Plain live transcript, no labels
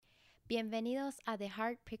Bienvenidos a The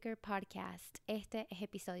Heart Picker Podcast. Este es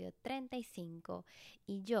episodio 35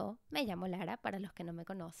 y yo me llamo Lara para los que no me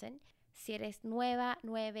conocen. Si eres nueva,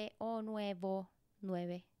 nueve o nuevo,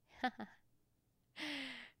 nueve.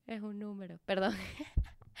 Es un número, perdón.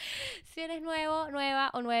 Si eres nuevo,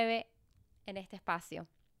 nueva o nueve en este espacio.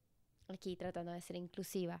 Aquí tratando de ser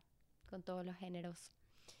inclusiva con todos los géneros.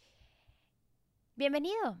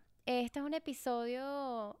 Bienvenido. Este es un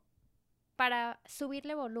episodio para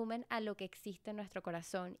subirle volumen a lo que existe en nuestro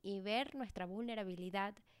corazón y ver nuestra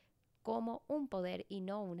vulnerabilidad como un poder y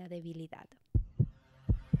no una debilidad.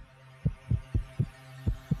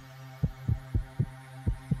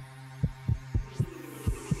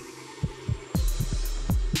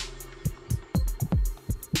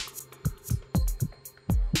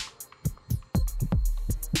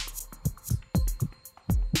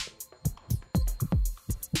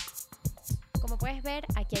 Como puedes ver,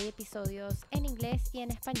 aquí hay episodios en inglés y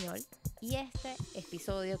en español. Y este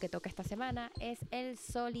episodio que toca esta semana es el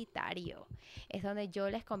solitario. Es donde yo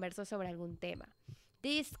les converso sobre algún tema.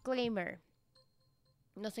 Disclaimer.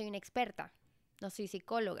 No soy una experta. No soy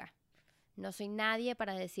psicóloga. No soy nadie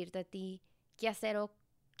para decirte a ti qué hacer o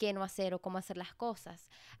qué no hacer o cómo hacer las cosas.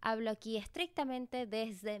 Hablo aquí estrictamente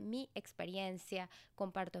desde mi experiencia.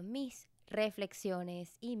 Comparto mis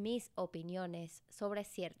reflexiones y mis opiniones sobre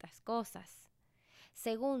ciertas cosas.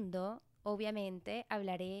 Segundo, obviamente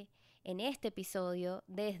hablaré en este episodio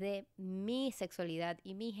desde mi sexualidad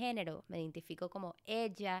y mi género. Me identifico como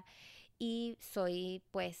ella y soy,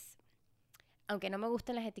 pues, aunque no me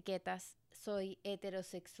gusten las etiquetas, soy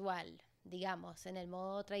heterosexual, digamos, en el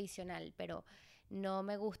modo tradicional, pero no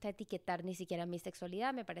me gusta etiquetar ni siquiera mi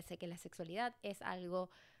sexualidad. Me parece que la sexualidad es algo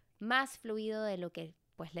más fluido de lo que,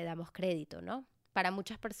 pues, le damos crédito, ¿no? Para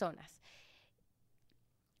muchas personas.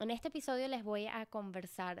 En este episodio les voy a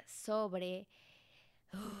conversar sobre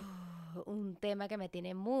un tema que me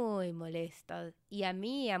tiene muy molesta y a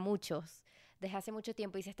mí y a muchos desde hace mucho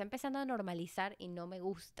tiempo y se está empezando a normalizar y no me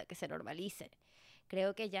gusta que se normalice.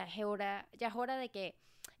 Creo que ya es hora de que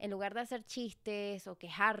en lugar de hacer chistes o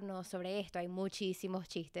quejarnos sobre esto, hay muchísimos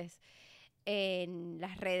chistes en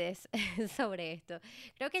las redes sobre esto.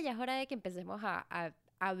 Creo que ya es hora de que empecemos a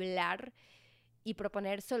hablar y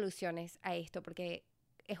proponer soluciones a esto, porque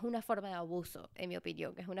es una forma de abuso, en mi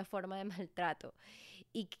opinión, es una forma de maltrato.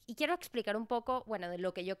 Y quiero explicar un poco, bueno, de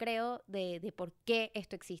lo que yo creo de por qué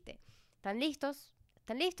esto existe. ¿Están listos?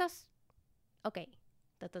 ¿Están listos? Ok.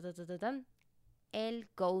 El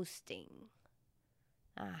ghosting.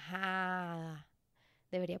 Ajá.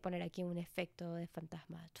 Debería poner aquí un efecto de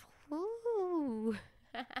fantasma.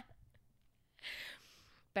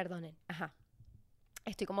 Perdonen, ajá.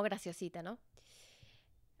 Estoy como graciosita, ¿no?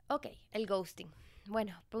 Ok, el ghosting.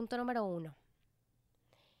 Bueno, punto número 1.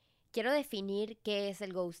 Quiero definir qué es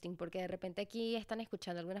el ghosting, porque de repente aquí están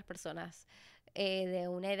escuchando algunas personas de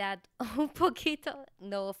una edad un poquito,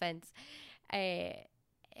 no offense,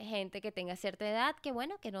 gente que tenga cierta edad que,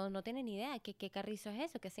 bueno, que no tiene ni idea qué carrizo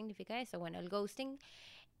es eso, qué significa eso. Bueno, el ghosting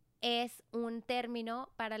es un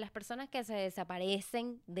término para las personas que se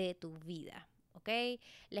desaparecen de tu vida, ¿ok?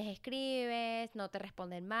 Les escribes, no te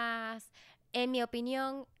responden más. En mi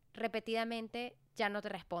opinión, repetidamente ya no te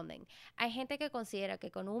responden. Hay gente que considera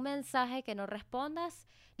que con un mensaje que no respondas,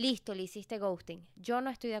 listo, le hiciste ghosting. Yo no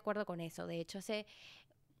estoy de acuerdo con eso. De hecho, hace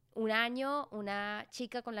un año, una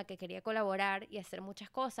chica con la que quería colaborar y hacer muchas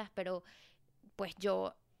cosas, pero pues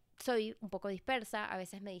yo soy un poco dispersa, a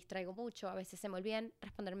veces me distraigo mucho, a veces se me olvidan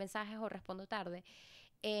responder mensajes o respondo tarde.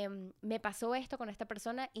 Me pasó esto con esta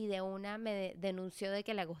persona y de una me denunció de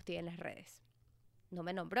que la ghosteé en las redes. No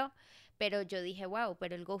me nombró, pero yo dije, wow,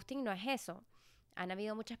 pero el ghosting no es eso. Han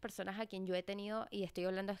habido muchas personas a quien yo he tenido, y estoy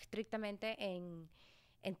hablando estrictamente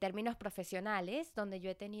en términos profesionales, donde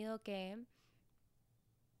yo he tenido que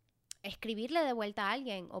escribirle de vuelta a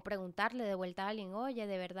alguien o preguntarle de vuelta a alguien, oye,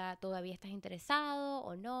 ¿de verdad todavía estás interesado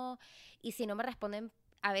o no? Y si no me responden,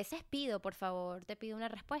 a veces pido, por favor, te pido una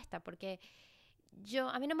respuesta, porque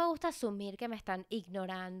a mí no me gusta asumir que me están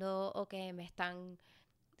ignorando o que me están,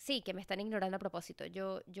 sí, que me están ignorando a propósito.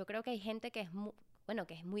 Yo creo que hay gente que es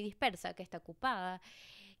que es muy dispersa, que está ocupada,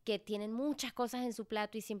 que tienen muchas cosas en su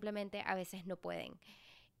plato y simplemente a veces no pueden.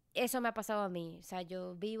 Eso me ha pasado a mí, o sea,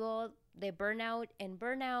 yo vivo de burnout en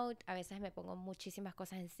burnout, a veces me pongo muchísimas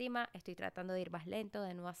cosas encima, estoy tratando de ir más lento,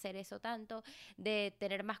 de no hacer eso tanto, de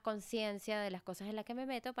tener más conciencia de las cosas en las que me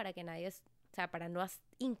meto para que nadie, o sea, para no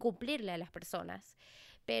incumplirle a las personas,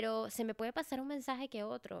 pero se me puede pasar un mensaje que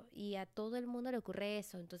otro y a todo el mundo le ocurre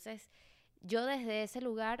eso, entonces yo desde ese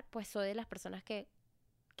lugar pues soy de las personas que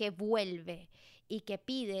vuelve y que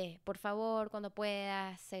pide, por favor, cuando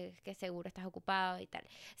puedas, sé que seguro estás ocupado y tal.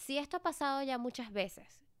 Si esto ha pasado ya muchas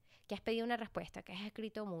veces, que has pedido una respuesta, que has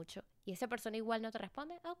escrito mucho y esa persona igual no te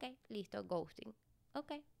responde, ok, listo, ghosting.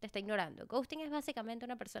 Ok, te está ignorando. Ghosting es básicamente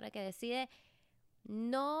una persona que decide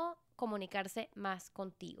no comunicarse más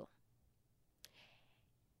contigo.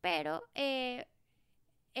 Pero es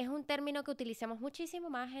un término que utilizamos muchísimo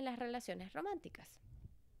más en las relaciones románticas.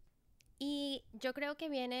 Y yo creo que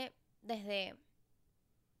viene desde,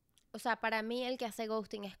 o sea, para mí el que hace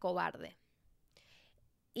ghosting es cobarde.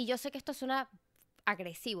 Y yo sé que esto suena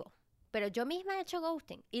agresivo, pero yo misma he hecho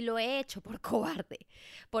ghosting y lo he hecho por cobarde,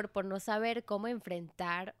 por no saber cómo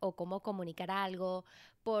enfrentar o cómo comunicar algo,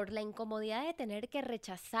 por la incomodidad de tener que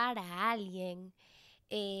rechazar a alguien,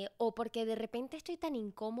 o porque de repente estoy tan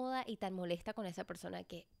incómoda y tan molesta con esa persona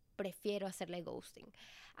que prefiero hacerle ghosting.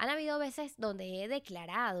 Han habido veces donde he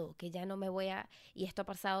declarado que ya no me voy a, y esto ha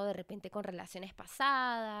pasado de repente con relaciones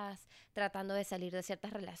pasadas, tratando de salir de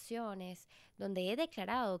ciertas relaciones, donde he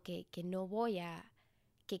declarado que no voy a,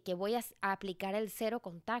 que voy a aplicar el cero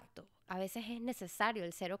contacto. A veces es necesario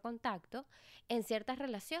el cero contacto en ciertas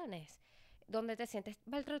relaciones, donde te sientes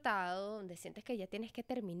maltratado, donde sientes que ya tienes que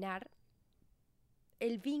terminar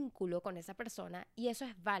el vínculo con esa persona y eso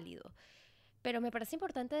es válido. Pero me parece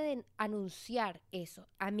importante anunciar eso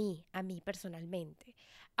a mí personalmente.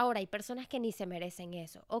 Ahora, hay personas que ni se merecen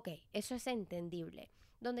eso. Ok, eso es entendible.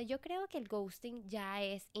 Donde yo creo que el ghosting ya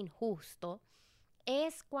es injusto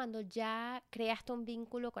es cuando ya creaste un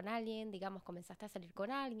vínculo con alguien, digamos, comenzaste a salir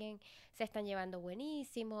con alguien, se están llevando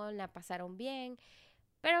buenísimo, la pasaron bien,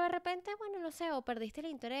 pero de repente, bueno, no sé, o perdiste el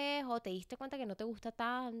interés, o te diste cuenta que no te gusta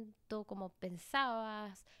tanto como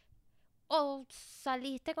pensabas, o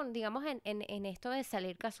saliste con, digamos, en esto de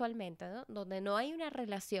salir casualmente, ¿no? Donde no hay una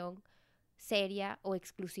relación seria o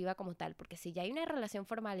exclusiva como tal, porque si ya hay una relación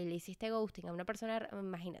formal y le hiciste ghosting a una persona,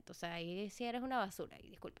 imagínate, o sea, ahí sí eres una basura,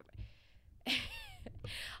 y discúlpeme.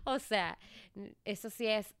 O sea, eso sí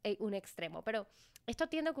es un extremo, pero esto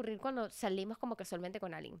tiende a ocurrir cuando salimos como casualmente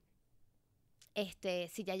con alguien.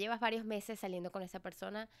 Si ya llevas varios meses saliendo con esa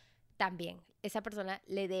persona, también esa persona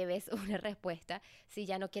le debes una respuesta si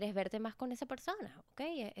ya no quieres verte más con esa persona, ¿ok?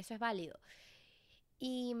 Eso es válido.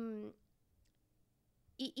 Y,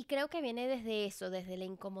 y creo que viene desde eso, desde la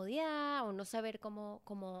incomodidad o no saber cómo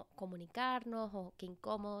comunicarnos o qué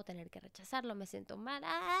incómodo tener que rechazarlo, me siento mal,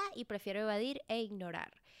 y prefiero evadir e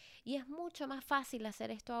ignorar. Y es mucho más fácil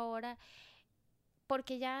hacer esto ahora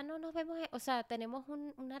porque ya no nos vemos, o sea, tenemos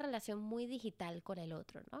una relación muy digital con el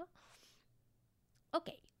otro, ¿no?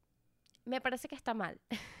 Ok, me parece que está mal.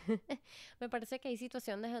 Me parece que hay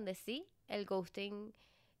situaciones donde sí, el ghosting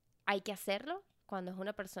hay que hacerlo, cuando es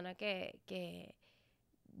una persona que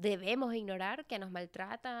debemos ignorar, que nos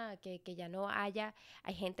maltrata, que ya no haya,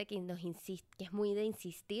 hay gente que nos insiste, que es muy de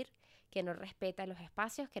insistir, que no respeta los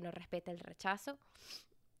espacios, que no respeta el rechazo.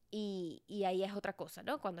 Y ahí es otra cosa,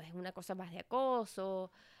 ¿no? Cuando es una cosa más de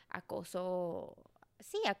acoso,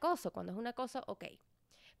 sí, acoso, cuando es un acoso, ok.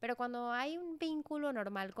 Pero cuando hay un vínculo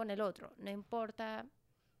normal con el otro, no importa,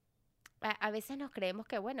 a veces nos creemos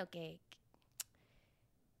que, bueno,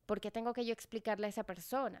 ¿por qué tengo que yo explicarle a esa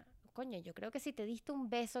persona? Coño, yo creo que si te diste un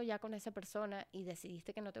beso ya con esa persona y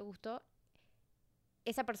decidiste que no te gustó,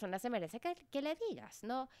 esa persona se merece que le digas,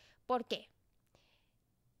 ¿no? ¿Por qué?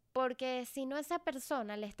 Porque si no a esa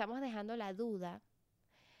persona le estamos dejando la duda,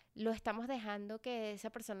 lo estamos dejando que esa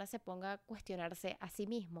persona se ponga a cuestionarse a sí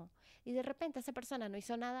mismo. Y de repente esa persona no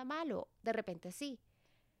hizo nada malo, de repente sí.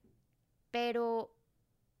 Pero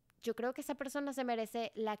yo creo que esa persona se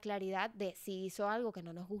merece la claridad de si hizo algo que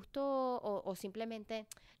no nos gustó o simplemente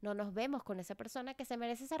no nos vemos con esa persona, que se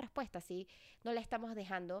merece esa respuesta. Si no le estamos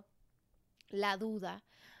dejando la duda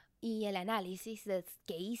y el análisis de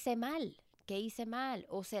qué hice mal,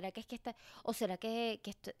 o será que es que está, o será que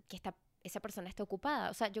está, esa persona está ocupada.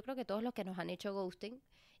 O sea, yo creo que todos los que nos han hecho ghosting,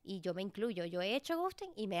 y yo me incluyo, yo he hecho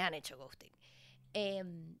ghosting y me han hecho ghosting.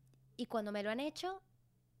 Y cuando me lo han hecho,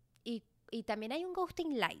 y también hay un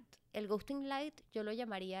ghosting light. El ghosting light yo lo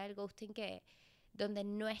llamaría el ghosting que donde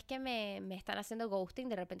no es que me están haciendo ghosting,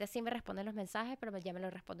 de repente sí me responden los mensajes, pero ya me lo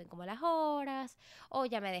responden como a las horas, o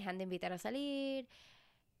ya me dejan de invitar a salir.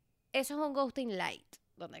 Eso es un ghosting light,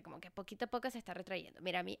 donde como que poquito a poco se está retrayendo.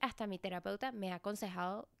 Mira, a mí hasta mi terapeuta me ha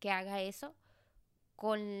aconsejado que haga eso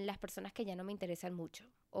con las personas que ya no me interesan mucho,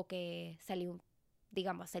 o que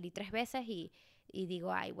digamos, salí 3 veces y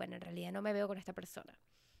digo, ay, bueno, en realidad no me veo con esta persona.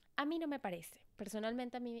 A mí no me parece.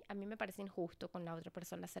 Personalmente a mí me parece injusto con la otra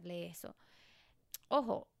persona hacerle eso.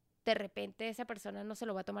 Ojo, de repente esa persona no se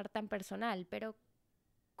lo va a tomar tan personal, pero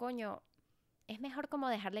coño, es mejor como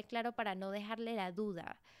dejarle claro para no dejarle la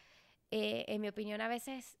duda. en mi opinión a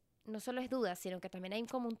veces no solo es duda, sino que también hay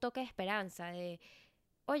como un toque de esperanza de,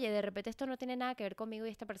 oye, de repente esto no tiene nada que ver conmigo y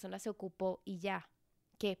esta persona se ocupó y ya.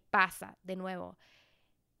 ¿Qué pasa? De nuevo,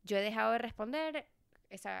 yo he dejado de responder.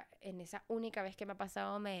 En esa única vez que me ha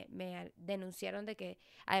pasado me denunciaron de que,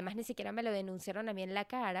 además ni siquiera me lo denunciaron a mí en la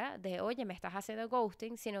cara, de oye, me estás haciendo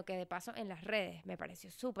ghosting, sino que de paso en las redes. Me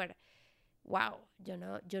pareció súper, wow, yo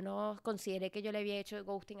no consideré que yo le había hecho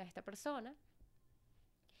ghosting a esta persona,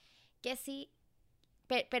 que sí,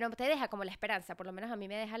 pero te deja como la esperanza, por lo menos a mí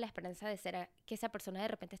me deja la esperanza de ser que esa persona de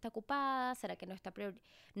repente está ocupada, será que no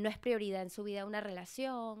es prioridad en su vida una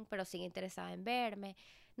relación, pero sigue interesada en verme,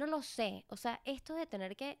 no lo sé, o sea, esto de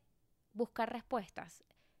tener que buscar respuestas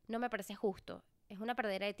no me parece justo, es una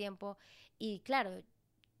perdera de tiempo y claro,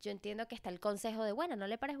 yo entiendo que está el consejo de, bueno, no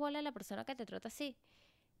le pares bola a la persona que te trata así.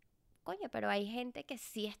 Coño, pero hay gente que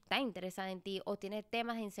sí está interesada en ti o tiene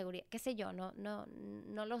temas de inseguridad, qué sé yo, no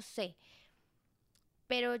lo sé.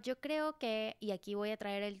 Pero yo creo que, y aquí voy a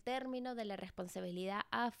traer el término de la responsabilidad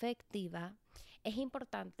afectiva, es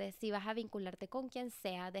importante si vas a vincularte con quien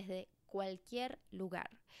sea desde cualquier lugar.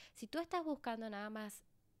 Si tú estás buscando nada más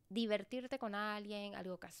divertirte con alguien,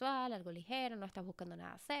 algo casual, algo ligero, no estás buscando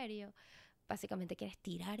nada serio, básicamente quieres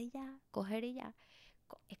tirar y ya, coger y ya,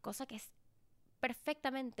 es cosa que es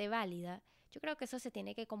perfectamente válida. Yo creo que eso se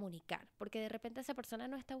tiene que comunicar, porque de repente esa persona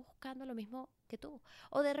no está buscando lo mismo que tú.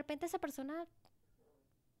 O de repente esa persona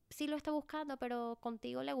sí lo está buscando, pero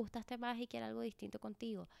contigo le gustaste más y quiere algo distinto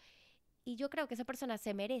contigo. Y yo creo que esa persona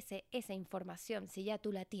se merece esa información si ya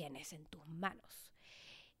tú la tienes en tus manos.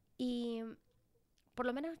 Y por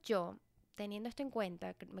lo menos yo, teniendo esto en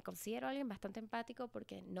cuenta, me considero alguien bastante empático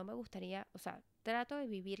porque no me gustaría, o sea, trato de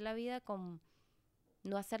vivir la vida con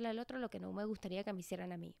no hacerle al otro lo que no me gustaría que me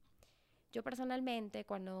hicieran a mí. Yo personalmente,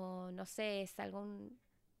 cuando, no sé,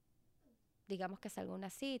 digamos que salgo a una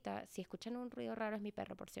cita, si escuchan un ruido raro es mi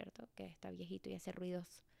perro, por cierto, que está viejito y hace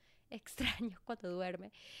ruidos extraños cuando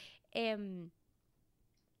duerme. Em,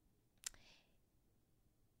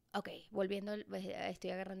 ok, volviendo,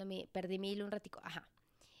 estoy agarrando perdí mi hilo un ratico. Ajá.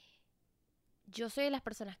 Yo soy de las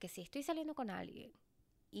personas que si estoy saliendo con alguien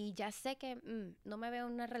y ya sé que no me veo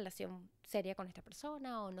en una relación seria con esta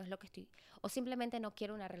persona o no es lo que estoy, o simplemente no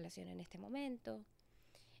quiero una relación en este momento,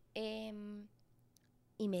 em,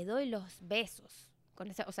 y me doy los besos con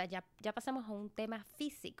esa, o sea, ya pasamos a un tema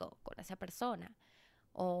físico con esa persona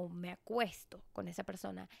o me acuesto con esa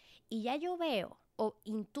persona y ya yo veo o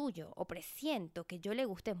intuyo o presiento que yo le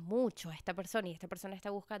guste mucho a esta persona y esta persona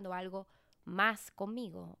está buscando algo más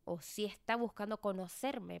conmigo o si está buscando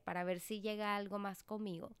conocerme para ver si llega algo más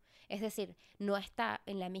conmigo. Es decir, no está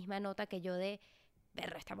en la misma nota que yo de,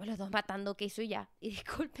 perro, estamos los dos matando queso y ya, y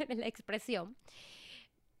discúlpenme la expresión.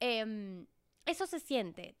 Em, Eso se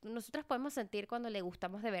siente. Nosotros podemos sentir cuando le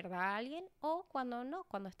gustamos de verdad a alguien o cuando no,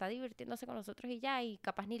 cuando está divirtiéndose con nosotros y ya, y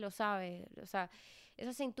capaz ni lo sabe. O sea,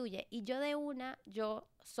 eso se intuye. Y yo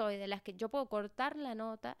soy de las que yo puedo cortar la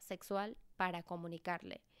nota sexual para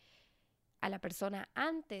comunicarle a la persona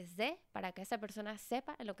para que esa persona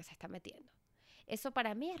sepa en lo que se está metiendo. Eso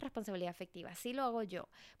para mí es responsabilidad afectiva, así lo hago yo.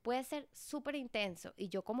 Puede ser súper intenso y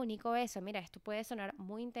yo comunico eso, mira, esto puede sonar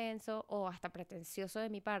muy intenso o hasta pretencioso de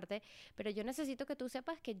mi parte, pero yo necesito que tú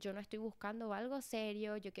sepas que yo no estoy buscando algo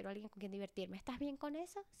serio, yo quiero a alguien con quien divertirme. ¿Estás bien con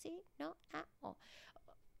eso? ¿Sí? ¿No? Ah, oh.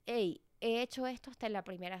 Hey, he hecho esto hasta en la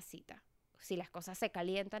primera cita. Si las cosas se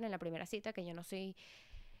calientan en la primera cita, que yo no soy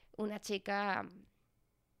una chica,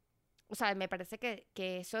 o sea, me parece que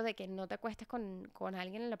eso de que no te acuestes con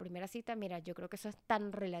alguien en la primera cita, mira, yo creo que eso es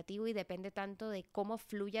tan relativo y depende tanto de cómo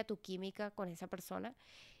fluya tu química con esa persona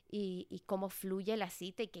y cómo fluye la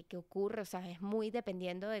cita y qué ocurre. O sea, es muy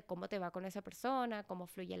dependiendo de cómo te va con esa persona, cómo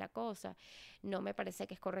fluye la cosa. No me parece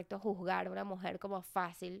que es correcto juzgar a una mujer como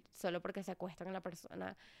fácil solo porque se acuesta con la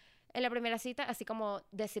persona en la primera cita, así como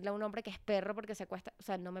decirle a un hombre que es perro porque se acuesta. O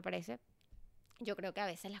sea, no me parece. Yo creo que a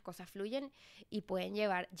veces las cosas fluyen y pueden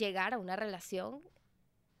llegar a una relación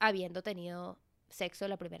habiendo tenido sexo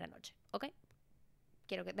la primera noche, ¿ok?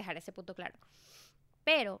 Quiero dejar ese punto claro.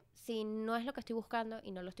 Pero si no es lo que estoy buscando y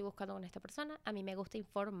no lo estoy buscando con esta persona, a mí me gusta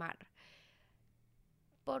informar.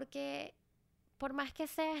 Porque por más que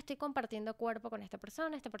sea, estoy compartiendo cuerpo con esta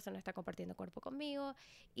persona está compartiendo cuerpo conmigo.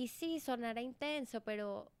 Y sí, sonará intenso,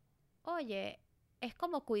 pero oye, es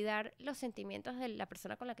como cuidar los sentimientos de la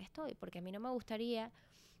persona con la que estoy, porque a mí no me gustaría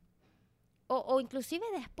o inclusive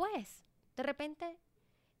después, de repente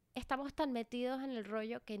estamos tan metidos en el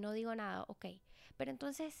rollo que no digo nada, ok. Pero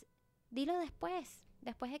entonces, dilo después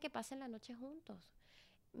de que pasen la noche juntos.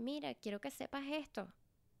 Mira, quiero que sepas esto.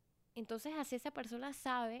 Entonces así esa persona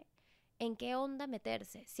sabe en qué onda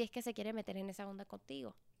meterse, si es que se quiere meter en esa onda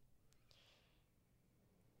contigo.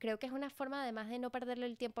 creo que es una forma además de no perderle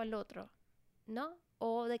el tiempo al otro, ¿no?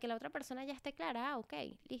 O de que la otra persona ya esté clara, ok,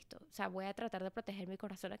 listo. O sea, voy a tratar de proteger mi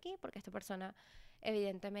corazón aquí porque esta persona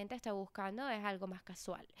evidentemente está buscando es algo más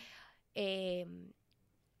casual. Eh,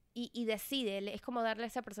 y decide, es como darle a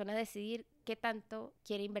esa persona a decidir qué tanto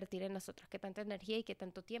quiere invertir en nosotros, qué tanta energía y qué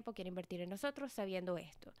tanto tiempo quiere invertir en nosotros sabiendo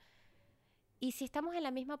esto. Y si estamos en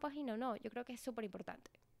la misma página o no, yo creo que es súper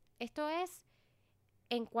importante. Esto es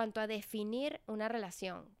en cuanto a definir una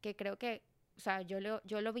relación, que creo que, o sea, yo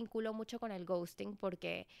lo vinculo mucho con el ghosting,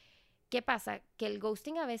 porque, ¿qué pasa? Que el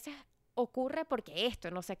ghosting a veces ocurre porque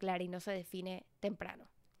esto no se aclara y no se define temprano.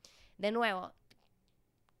 De nuevo,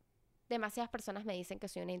 demasiadas personas me dicen que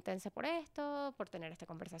soy una intensa por esto, por tener esta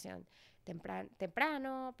conversación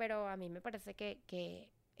temprano, pero a mí me parece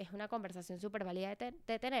que es una conversación súper válida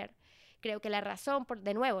de tener. Creo que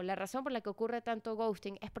de nuevo, la razón por la que ocurre tanto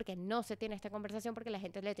ghosting es porque no se tiene esta conversación, porque la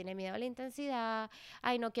gente le tiene miedo a la intensidad,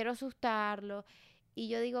 ay, no quiero asustarlo. Y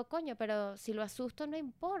yo digo, coño, pero si lo asusto no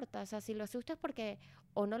importa, o sea, si lo asusto es porque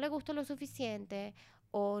o no le gusta lo suficiente,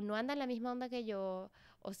 o no anda en la misma onda que yo,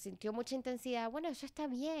 o sintió mucha intensidad, bueno, eso está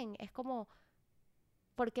bien, es como,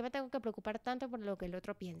 ¿por qué me tengo que preocupar tanto por lo que el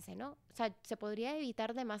otro piense, no? O sea, se podría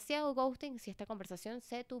evitar demasiado ghosting si esta conversación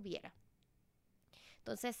se tuviera.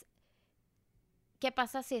 Entonces, ¿qué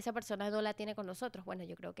pasa si esa persona no la tiene con nosotros? Bueno,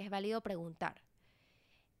 yo creo que es válido preguntar.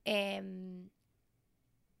 Em,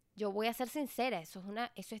 yo voy a ser sincera, eso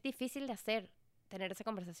es difícil de hacer, tener esa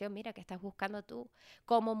conversación, mira, ¿qué estás buscando tú?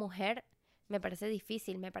 Como mujer, me parece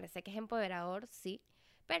difícil, me parece que es empoderador, sí,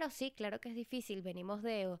 pero sí, claro que es difícil. Venimos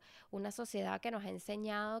de una sociedad que nos ha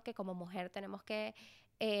enseñado que como mujer tenemos que,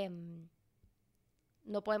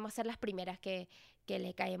 no podemos ser las primeras que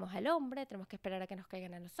le caemos al hombre, tenemos que esperar a que nos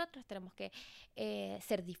caigan a nosotros, tenemos que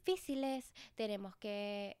ser difíciles, tenemos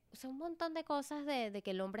que, o sea, un montón de cosas de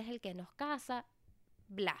que el hombre es el que nos casa,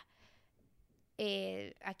 bla.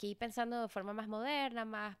 Aquí pensando de forma más moderna,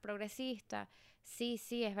 más progresista, sí,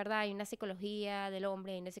 sí, es verdad, hay una psicología del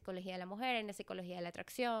hombre, hay una psicología de la mujer, hay una psicología de la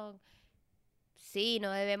atracción. Sí,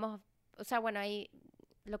 no debemos, o sea, bueno, ahí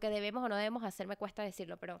lo que debemos o no debemos hacer me cuesta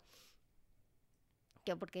decirlo, pero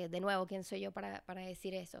que porque de nuevo, ¿quién soy yo para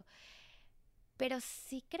decir eso? Pero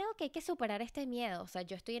sí creo que hay que superar este miedo, o sea,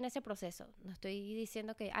 yo estoy en ese proceso, no estoy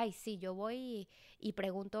diciendo que, ay, sí, yo voy y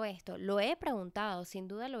pregunto esto, lo he preguntado, sin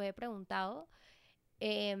duda lo he preguntado,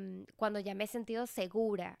 cuando ya me he sentido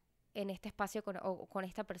segura en este espacio con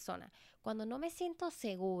esta persona. Cuando no me siento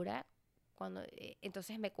segura,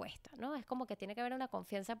 entonces me cuesta, ¿no? Es como que tiene que haber una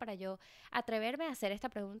confianza para yo atreverme a hacer esta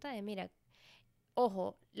pregunta de, mira,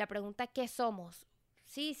 ojo, la pregunta ¿qué somos?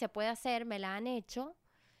 Sí, se puede hacer, me la han hecho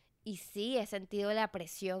y sí he sentido la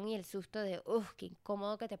presión y el susto de, uff, qué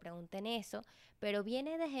incómodo que te pregunten eso, pero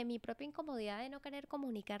viene desde mi propia incomodidad de no querer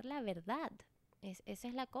comunicar la verdad. Esa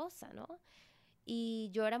es la cosa, ¿no? Y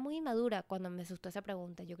yo era muy inmadura cuando me asustó esa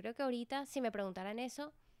pregunta. Yo creo que ahorita, si me preguntaran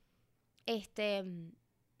eso, este,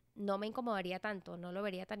 no me incomodaría tanto, no lo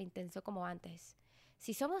vería tan intenso como antes.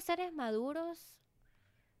 Si somos seres maduros,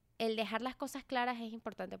 el dejar las cosas claras es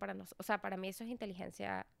importante para nosotros. O sea, para mí eso es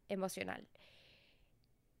inteligencia emocional.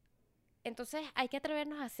 Entonces hay que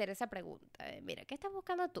atrevernos a hacer esa pregunta. Mira, ¿qué estás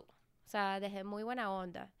buscando tú? O sea, desde muy buena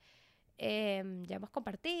onda. Ya hemos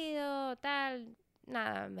compartido, tal.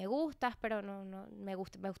 Nada, me gustas, pero no, me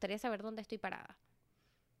gustaría saber dónde estoy parada.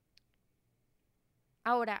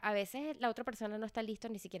 Ahora, a veces la otra persona no está listo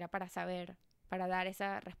ni siquiera para saber, para dar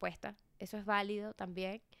esa respuesta. Eso es válido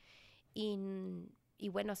también. Y, y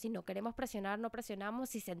bueno, si no queremos presionar, no presionamos.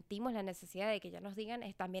 Si sentimos la necesidad de que ya nos digan,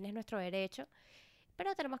 también es nuestro derecho.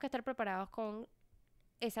 Pero tenemos que estar preparados con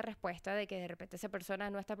esa respuesta de que de repente esa persona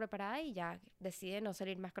no está preparada y ya decide no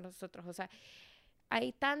salir más con nosotros. O sea,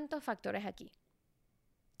 hay tantos factores aquí.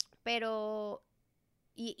 Pero,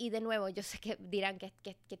 y de nuevo, yo sé que dirán que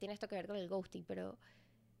tiene esto que ver con el ghosting, pero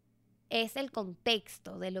es el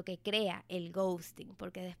contexto de lo que crea el ghosting,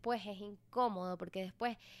 porque después es incómodo, porque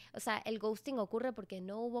después, o sea, el ghosting ocurre porque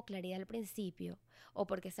no hubo claridad al principio o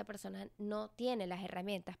porque esa persona no tiene las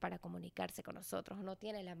herramientas para comunicarse con nosotros, no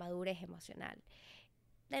tiene la madurez emocional.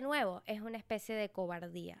 De nuevo, es una especie de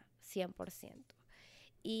cobardía, 100%.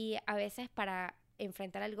 Y a veces para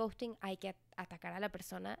enfrentar al ghosting hay que atacar a la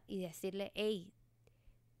persona y decirle, hey,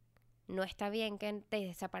 no está bien que te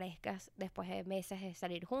desaparezcas después de meses de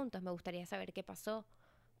salir juntos. Me gustaría saber qué pasó.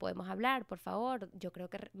 Podemos hablar, por favor. Yo creo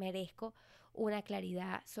que merezco una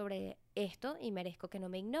claridad sobre esto y merezco que no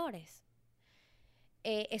me ignores.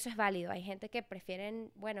 Eso es válido. Hay gente que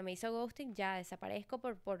prefieren, bueno, me hizo ghosting, ya desaparezco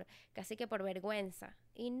casi que por vergüenza.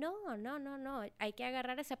 Y no. Hay que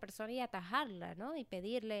agarrar a esa persona y atajarla, ¿no? Y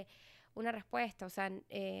pedirle una respuesta. O sea,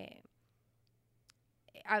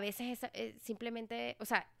 A veces simplemente, o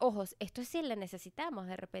sea, ojos, esto sí la necesitamos.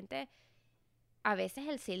 De repente, a veces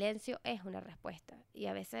el silencio es una respuesta y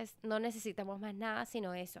a veces no necesitamos más nada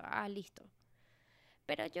sino eso. Ah, listo.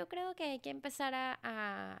 Pero yo creo que hay que empezar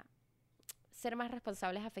a ser más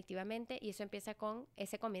responsables afectivamente y eso empieza con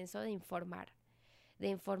ese comienzo de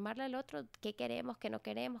informarle al otro qué queremos, qué no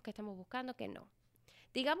queremos, qué estamos buscando, qué no.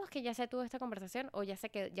 Digamos que ya se tuvo esta conversación o ya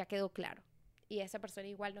quedó claro y esa persona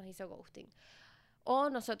igual nos hizo ghosting. O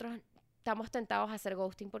nosotros estamos tentados a hacer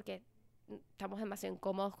ghosting porque estamos demasiado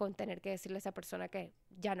incómodos con tener que decirle a esa persona que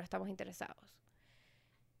ya no estamos interesados.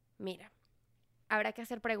 Mira, habrá que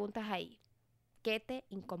hacer preguntas ahí. ¿Qué te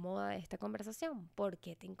incomoda de esta conversación? ¿Por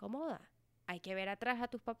qué te incomoda? Hay que ver atrás a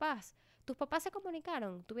tus papás. ¿Tus papás se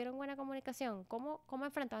comunicaron? ¿Tuvieron buena comunicación? ¿Cómo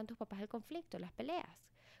enfrentaban tus papás el conflicto, las peleas?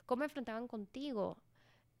 ¿Cómo enfrentaban contigo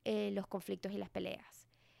los conflictos y las peleas?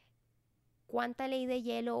 ¿Cuánta ley de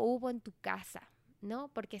hielo hubo en tu casa? ¿No?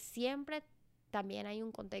 Porque siempre también hay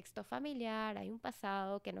un contexto familiar, hay un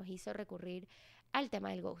pasado que nos hizo recurrir al tema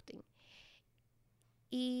del ghosting.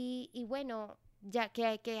 Y bueno, ya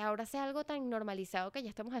que ahora sea algo tan normalizado que ya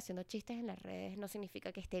estamos haciendo chistes en las redes, no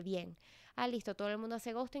significa que esté bien. Ah, listo, todo el mundo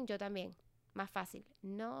hace ghosting, yo también. Más fácil.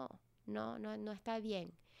 No está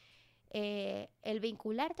bien. El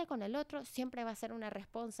vincularte con el otro siempre va a ser una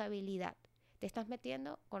responsabilidad. Te estás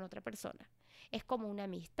metiendo con otra persona. Es como una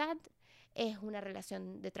amistad, es una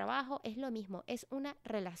relación de trabajo, es lo mismo, es una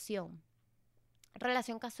relación.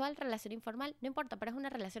 Relación casual, relación informal, no importa, pero es una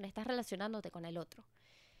relación, estás relacionándote con el otro.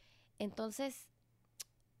 Entonces,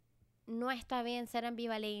 no está bien ser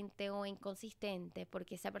ambivalente o inconsistente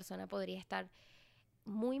porque esa persona podría estar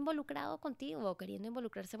muy involucrado contigo, queriendo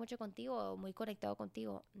involucrarse mucho contigo o muy conectado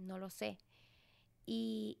contigo, no lo sé.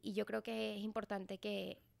 Y yo creo que es importante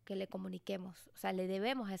que le comuniquemos, o sea, le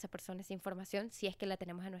debemos a esa persona esa información si es que la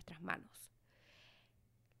tenemos en nuestras manos.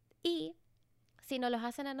 Y si nos los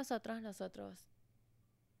hacen a nosotros,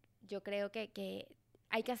 yo creo que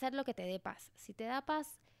hay que hacer lo que te dé paz. Si te da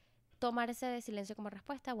paz, tomar ese de silencio como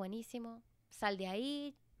respuesta, buenísimo. Sal de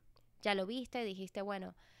ahí, ya lo viste, dijiste,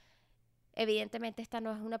 bueno, evidentemente esta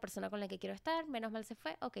no es una persona con la que quiero estar, menos mal se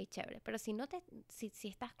fue, ok, chévere. Pero si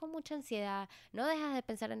estás con mucha ansiedad, no dejas de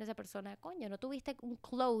pensar en esa persona, coño, no tuviste un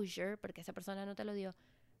closure porque esa persona no te lo dio,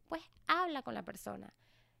 pues habla con la persona.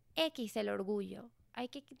 X, el orgullo. Hay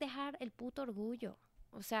que dejar el puto orgullo.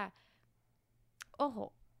 O sea,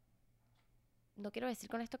 ojo, no quiero decir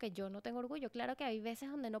con esto que yo no tengo orgullo. Claro que hay veces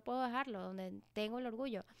donde no puedo dejarlo, donde tengo el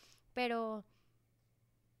orgullo. Pero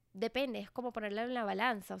depende, es como ponerle en la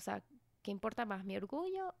balanza. O sea, ¿qué importa más, mi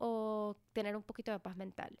orgullo o tener un poquito de paz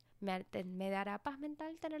mental? ¿Me dará paz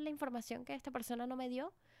mental tener la información que esta persona no me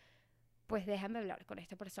dio? Pues déjame hablar con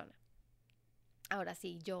esta persona. Ahora,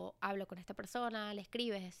 si yo hablo con esta persona, le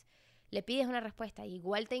escribes, le pides una respuesta y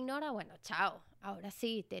igual te ignora, bueno, chao. Ahora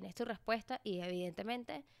sí, tienes tu respuesta y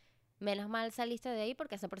evidentemente, menos mal saliste de ahí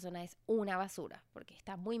porque esa persona es una basura. Porque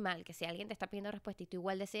está muy mal que si alguien te está pidiendo respuesta y tú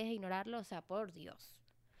igual decides ignorarlo, o sea, por Dios.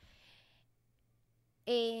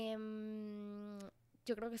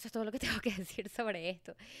 Yo creo que eso es todo lo que tengo que decir sobre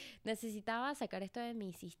esto. Necesitaba sacar esto de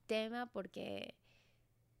mi sistema porque,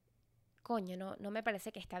 coño, no me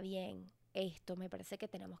parece que está bien esto. Me parece que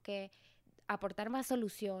tenemos que aportar más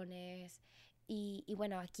soluciones. Y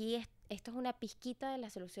bueno, esto es una pizquita de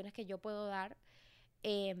las soluciones que yo puedo dar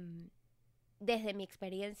desde mi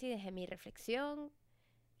experiencia y desde mi reflexión.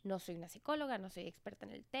 No soy una psicóloga, no soy experta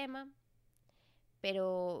en el tema,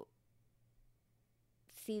 pero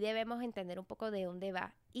sí debemos entender un poco de dónde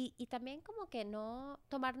va. Y también como que no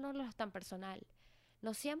tomárnoslo tan personal.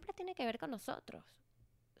 No siempre tiene que ver con nosotros,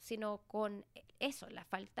 sino con eso, la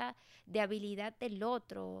falta de habilidad del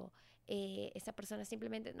otro. Esa persona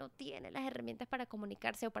simplemente no tiene las herramientas para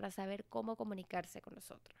comunicarse o para saber cómo comunicarse con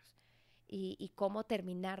nosotros. Y cómo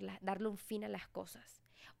terminarlas, darle un fin a las cosas.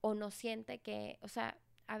 O no siente que, o sea,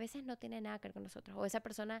 a veces no tiene nada que ver con nosotros. O esa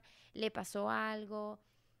persona le pasó algo.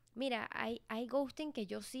 Mira, hay ghosting que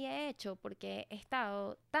yo sí he hecho porque he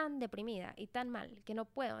estado tan deprimida y tan mal que no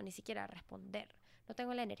puedo ni siquiera responder. No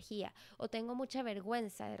tengo la energía o tengo mucha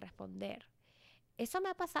vergüenza de responder. Eso me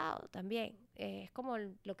ha pasado también. Es como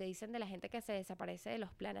lo que dicen de la gente que se desaparece de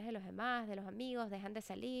los planes de los demás, de los amigos, dejan de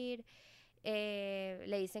salir,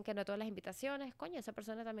 le dicen que no a todas las invitaciones. Coño, esa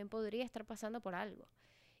persona también podría estar pasando por algo.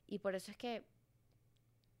 Y por eso es que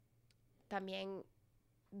también,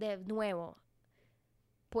 de nuevo,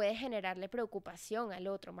 puede generarle preocupación al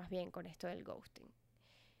otro más bien con esto del ghosting.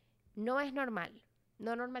 No es normal,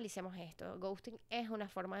 no normalicemos esto. Ghosting es una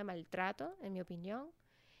forma de maltrato, en mi opinión.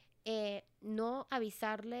 No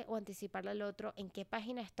avisarle o anticiparle al otro en qué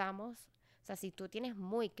página estamos O sea, si tú tienes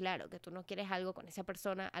muy claro que tú no quieres algo con esa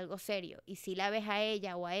persona, algo serio, y si la ves a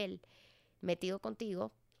ella o a él metido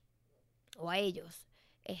contigo, o a ellos,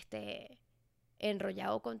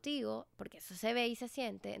 enrollado contigo, porque eso se ve y se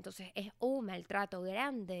siente, entonces es un maltrato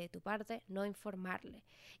grande de tu parte no informarle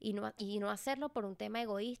y no hacerlo por un tema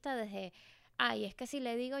egoísta desde, ay, es que si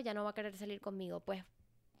le digo ya no va a querer salir conmigo, pues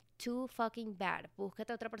too fucking bad,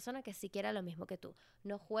 búsquete a otra persona que sí quiera lo mismo que tú,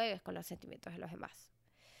 no juegues con los sentimientos de los demás.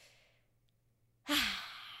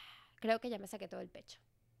 Creo que ya me saqué todo el pecho.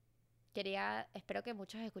 Espero que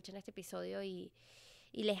muchos escuchen este episodio y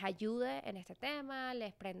les ayude en este tema,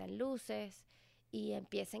 les prendan luces y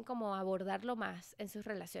empiecen como a abordarlo más en sus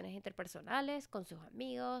relaciones interpersonales, con sus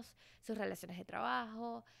amigos, sus relaciones de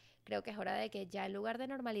trabajo. Creo que es hora de que ya en lugar de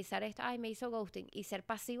normalizar esto, ay, me hizo ghosting, y ser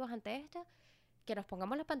pasivos ante esto, que nos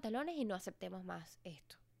pongamos los pantalones y no aceptemos más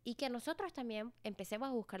esto. Y que nosotros también empecemos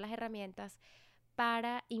a buscar las herramientas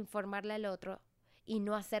para informarle al otro y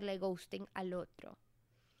no hacerle ghosting al otro.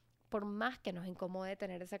 Por más que nos incomode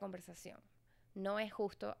tener esa conversación. No es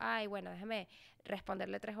justo, ay, bueno, déjame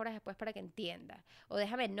responderle 3 horas después para que entienda. O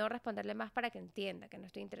déjame no responderle más para que entienda que no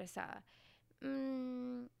estoy interesada.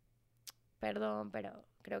 Perdón, pero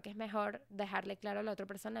creo que es mejor dejarle claro a la otra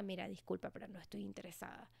persona, mira, disculpa, pero no estoy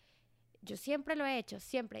interesada. Yo siempre lo he hecho,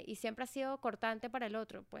 siempre, y siempre ha sido cortante para el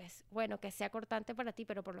otro. Pues bueno, que sea cortante para ti,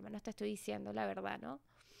 pero por lo menos te estoy diciendo la verdad, ¿no?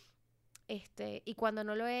 Y cuando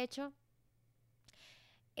no lo he hecho,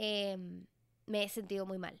 me he sentido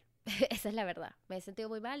muy mal. Esa es la verdad. Me he sentido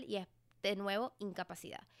muy mal y es, de nuevo,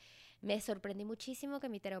 incapacidad. Me sorprendí muchísimo que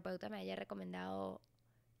mi terapeuta me haya recomendado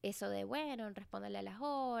eso de, bueno, respóndele a las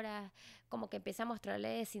horas, como que empieza a mostrarle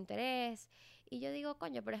desinterés. Y yo digo,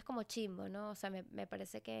 coño, pero es como chimbo, ¿no? O sea, me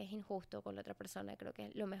parece que es injusto con la otra persona. Creo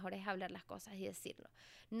que lo mejor es hablar las cosas y decirlo.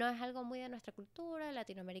 No es algo muy de nuestra cultura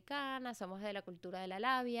latinoamericana, somos de la cultura de la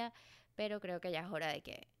labia, pero creo que ya es hora de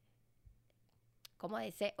que, como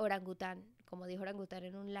dice orangután, como dijo orangután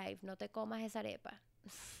en un live, no te comas esa arepa.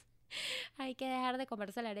 Hay que dejar de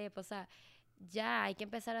comerse la arepa, o sea, ya hay que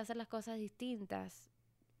empezar a hacer las cosas distintas,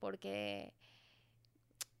 porque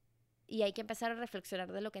y hay que empezar a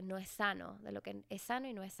reflexionar de lo que no es sano, de lo que es sano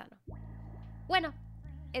y no es sano. Bueno,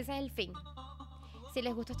 ese es el fin. Si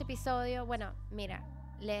les gustó este episodio, bueno, mira,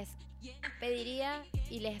 les pediría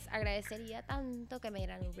y les agradecería tanto que me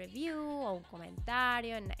dieran un review o un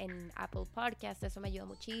comentario en Apple Podcast, eso me ayuda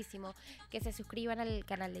muchísimo, que se suscriban al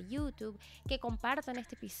canal de YouTube, que compartan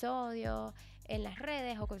este episodio en las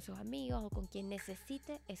redes o con sus amigos o con quien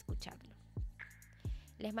necesite escucharlo.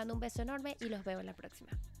 Les mando un beso enorme y los veo en la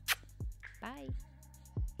próxima. Bye.